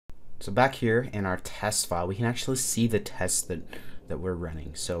So back here in our test file, we can actually see the tests that we're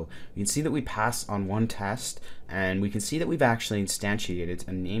running. So you can see that we pass on one test, and we can see that we've actually instantiated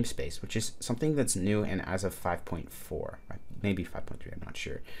a namespace, which is something that's new and as of 5.4, maybe 5.3, I'm not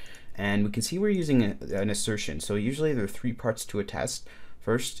sure. And we can see we're using an assertion. So usually there are 3 parts to a test.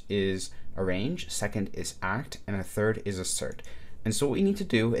 First is arrange, second is act, and a third is assert. And so what we need to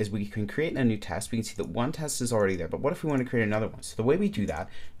do is we can create a new test. We can see that one test is already there, but what if we want to create another one? So the way we do that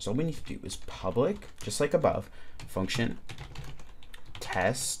is all we need to do is public, just like above, function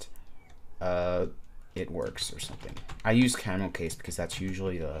test it works or something. I use camel case because that's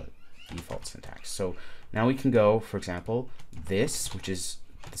usually the default syntax. So now we can go, for example, this, which is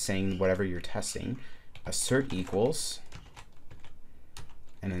saying whatever you're testing, assert equals,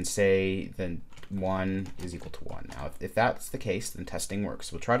 and then say then 1 is equal to 1. Now, if that's the case, then testing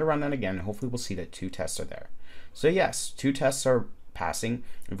works. We'll try to run that again, and hopefully we'll see that 2 tests are there. So yes, 2 tests are passing.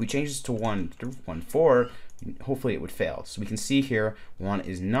 If we change this to 1, 4, hopefully it would fail. So we can see here 1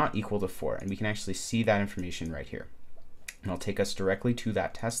 is not equal to 4, and we can actually see that information right here. And it'll take us directly to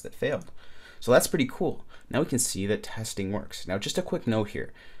that test that failed. So that's pretty cool. Now we can see that testing works. Now just a quick note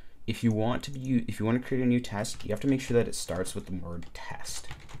here. If you want to create a new test, you have to make sure that it starts with the word test.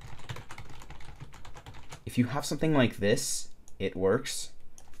 If you have something like this, it works.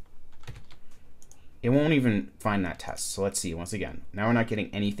 It won't even find that test. So let's see, once again, now we're not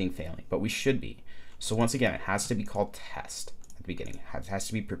getting anything failing, but we should be. So once again, it has to be called test at the beginning. It has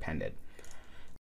to be prepended.